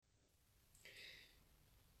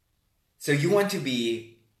So you want to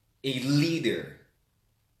be a leader,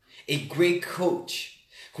 a great coach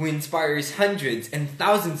who inspires hundreds and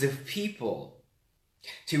thousands of people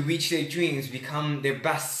to reach their dreams, become their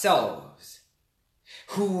best selves,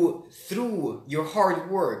 who through your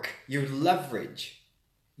hard work, your leverage,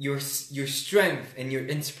 your strength and your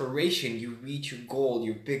inspiration, you reach your goal,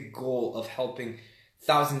 your big goal of helping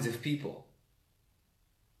thousands of people.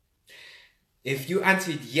 If you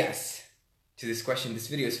answered yes to this question, this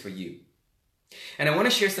video is for you. And I want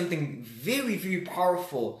to share something very, very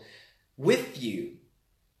powerful with you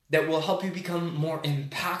that will help you become more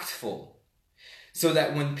impactful, so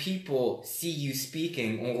that when people see you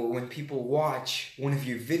speaking, or when people watch one of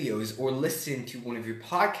your videos or listen to one of your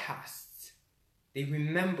podcasts, they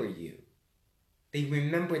remember you. They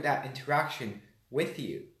remember that interaction with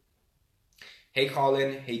you. Hey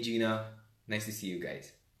Colin, hey Gina, nice to see you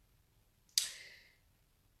guys.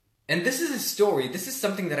 And this is a story, this is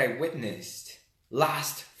something that I witnessed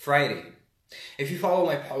last Friday. If you follow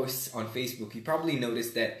my posts on Facebook, you probably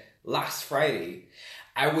noticed that last Friday,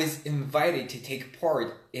 I was invited to take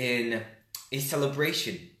part in a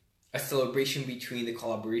celebration between the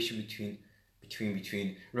collaboration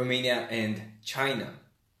between Romania and China.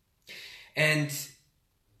 And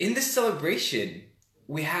in this celebration,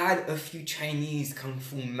 we had a few Chinese Kung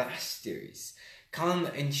Fu masters come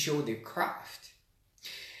and show their craft.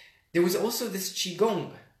 There was also this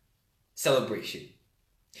Qigong celebration.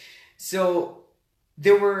 So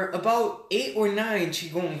there were about 8 or 9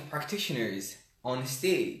 Qigong practitioners on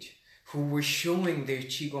stage who were showing their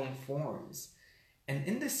Qigong forms. And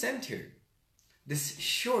in the center, this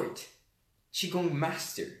short Qigong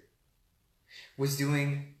master was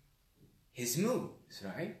doing his moves,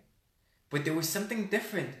 right? But there was something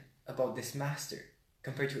different about this master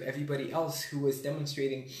compared to everybody else who was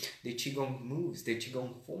demonstrating their Qigong moves, their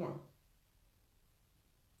Qigong form.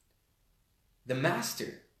 The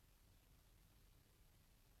master,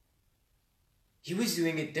 he was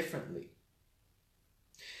doing it differently.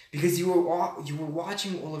 Because you were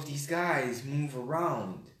watching all of these guys move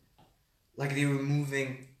around like they were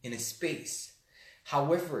moving in a space.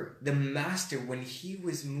 However, the master, when he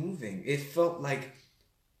was moving, it felt like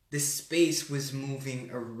the space was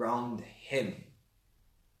moving around him.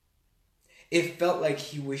 It felt like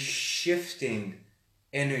he was shifting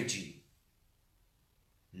energy.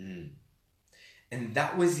 And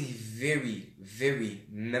that was a very, very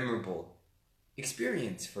memorable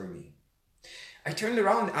experience for me. I turned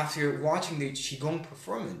around after watching the Qigong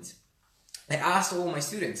performance. I asked all my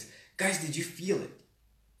students, guys, did you feel it?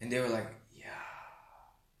 And they were like, yeah.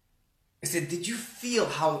 I said, did you feel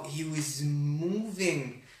how he was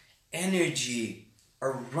moving energy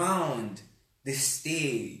around the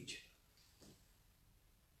stage?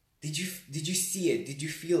 Did you see it? Did you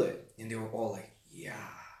feel it? And they were all like, yeah,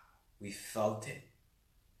 we felt it.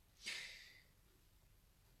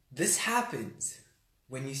 This happens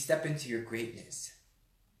when you step into your greatness,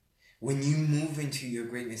 when you move into your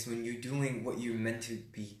greatness, when you're doing what you're meant to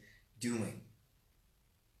be doing.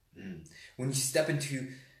 When you step into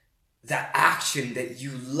that action that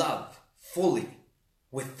you love fully,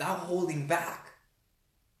 without holding back,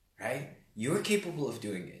 right? You're capable of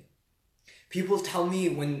doing it. People tell me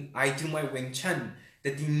when I do my Wing Chun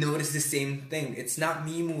that they notice the same thing. It's not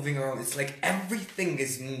me moving around. It's like everything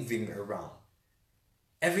is moving around.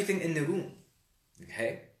 Everything in the room.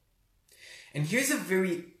 Okay? And here's a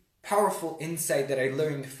very powerful insight that I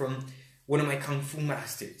learned from one of my Kung Fu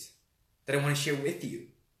masters that I want to share with you.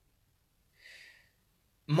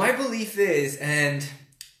 My belief is, and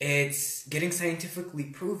it's getting scientifically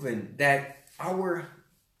proven, that our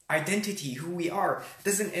identity, who we are,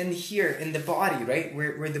 doesn't end here in the body, right?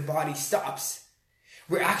 Where the body stops.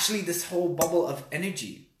 We're actually this whole bubble of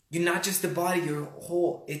energy. You're not just the body, you're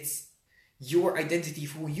whole. It's your identity,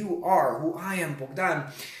 who you are, who I am, Bogdan,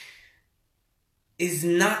 is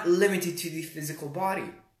not limited to the physical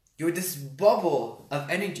body. You're this bubble of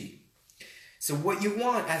energy. So what you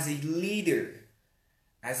want as a leader,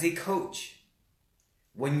 as a coach,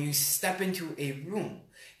 when you step into a room,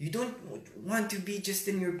 you don't want to be just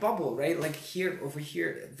in your bubble, right? Like here, over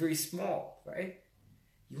here, very small, right?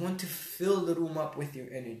 You want to fill the room up with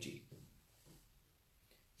your energy.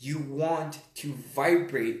 You want to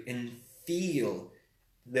vibrate and feel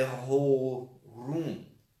the whole room.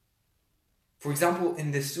 For example,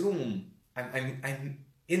 in this room, I'm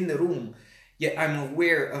in the room, yet I'm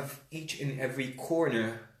aware of each and every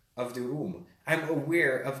corner of the room. I'm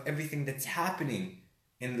aware of everything that's happening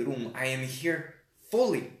in the room. I am here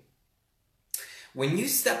fully. When you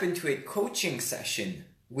step into a coaching session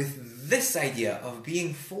with this idea of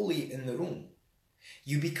being fully in the room,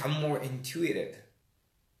 you become more intuitive.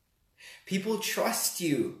 People trust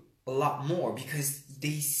you a lot more because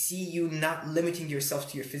they see you not limiting yourself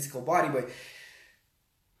to your physical body, but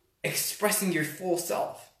expressing your full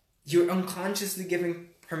self. You're unconsciously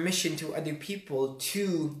giving permission to other people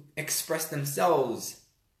to express themselves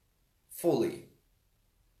fully.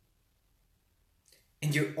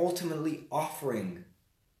 And you're ultimately offering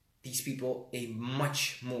these people a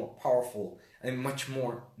much more powerful, a much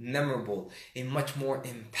more memorable, a much more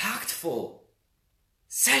impactful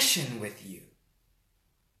session with you.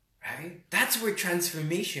 Right? That's where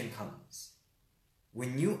transformation comes.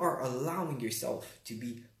 When you are allowing yourself to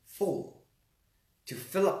be full, to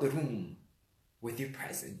fill up the room with your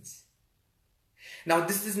presence. Now,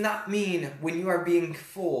 this does not mean when you are being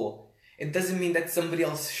full, it doesn't mean that somebody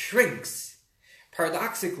else shrinks.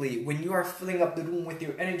 Paradoxically, when you are filling up the room with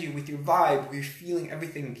your energy, with your vibe, you're feeling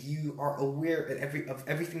everything, you are aware of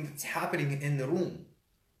everything that's happening in the room.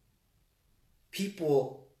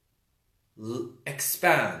 People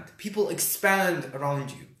expand. People expand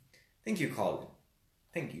around you. Thank you, Colin.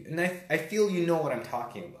 Thank you. And I feel you know what I'm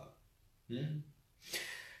talking about.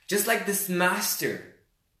 Just like this master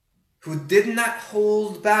who did not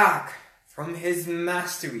hold back from his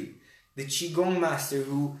mastery. The Qigong master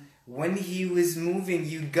who, when he was moving,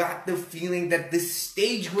 you got the feeling that the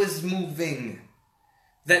stage was moving.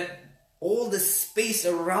 That all the space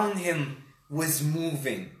around him was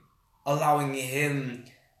moving. Allowing him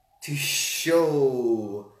to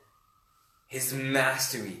show his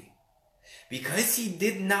mastery. Because he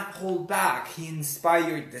did not hold back, he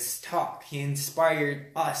inspired this talk. He inspired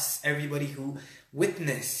us, everybody who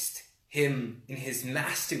witnessed him in his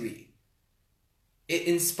mastery. It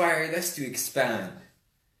inspired us to expand.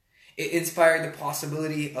 It inspired the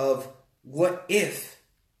possibility of, what if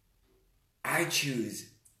I choose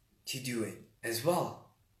to do it as well?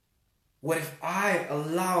 What if I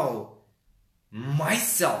allow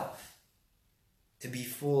myself to be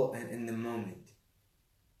full and in the moment?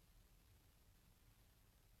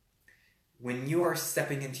 When you are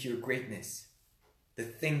stepping into your greatness, the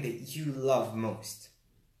thing that you love most,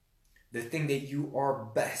 the thing that you are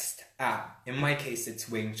best at, in my case it's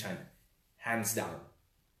Wing Chun, hands down.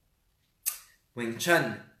 Wing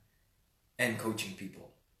Chun and coaching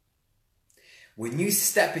people. When you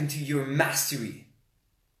step into your mastery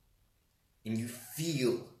and you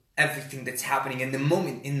feel everything that's happening in the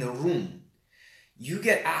moment, in the room, you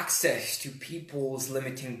get access to people's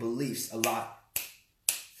limiting beliefs a lot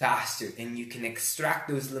faster, and you can extract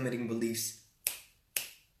those limiting beliefs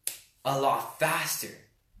a lot faster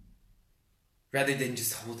rather than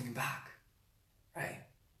just holding back, right?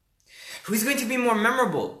 Who's going to be more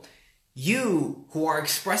memorable? You who are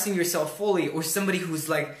expressing yourself fully, or somebody who's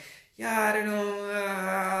like, yeah, I don't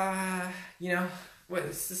know, what,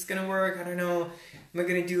 is this gonna work? I don't know, am I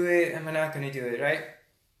gonna do it? Am I not gonna do it, right?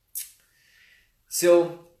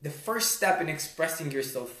 So the first step in expressing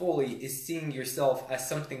yourself fully is seeing yourself as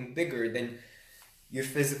something bigger than your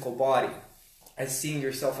physical body, as seeing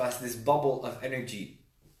yourself as this bubble of energy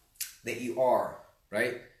that you are,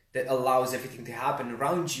 right? That allows everything to happen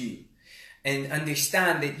around you. And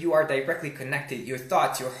understand that you are directly connected. Your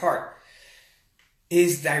thoughts, your heart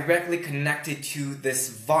is directly connected to this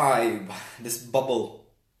vibe, this bubble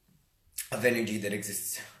of energy that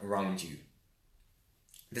exists around you.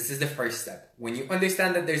 This is the first step. When you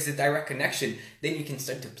understand that there's a direct connection, then you can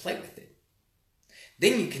start to play with it.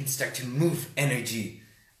 Then you can start to move energy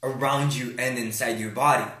around you and inside your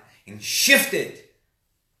body and shift it.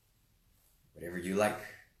 Whatever you like.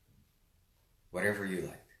 Whatever you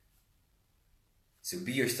like. So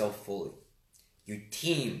be yourself fully. Your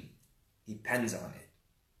team depends on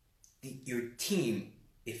it. Your team,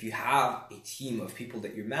 if you have a team of people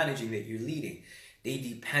that you're managing, that you're leading, they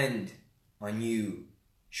depend on you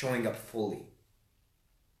showing up fully.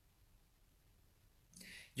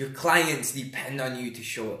 Your clients depend on you to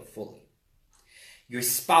show up fully. Your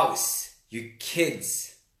spouse, your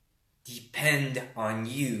kids depend on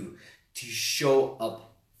you to show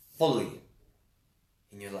up fully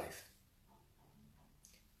in your life.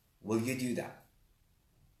 Will you do that?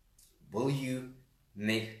 Will you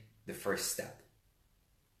make the first step?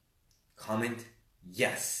 Comment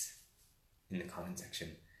yes in the comment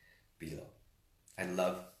section below. I'd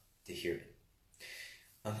love to hear it.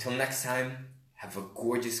 Until next time, have a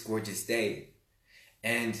gorgeous, gorgeous day.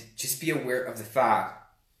 And just be aware of the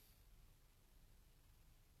fact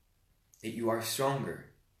that you are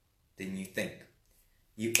stronger than you think.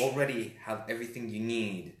 You already have everything you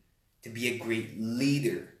need to be a great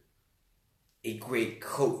leader, a great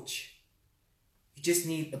coach. You just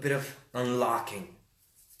need a bit of unlocking.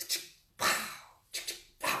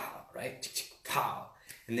 Right?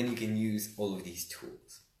 And then you can use all of these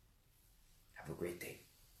tools. Have a great day.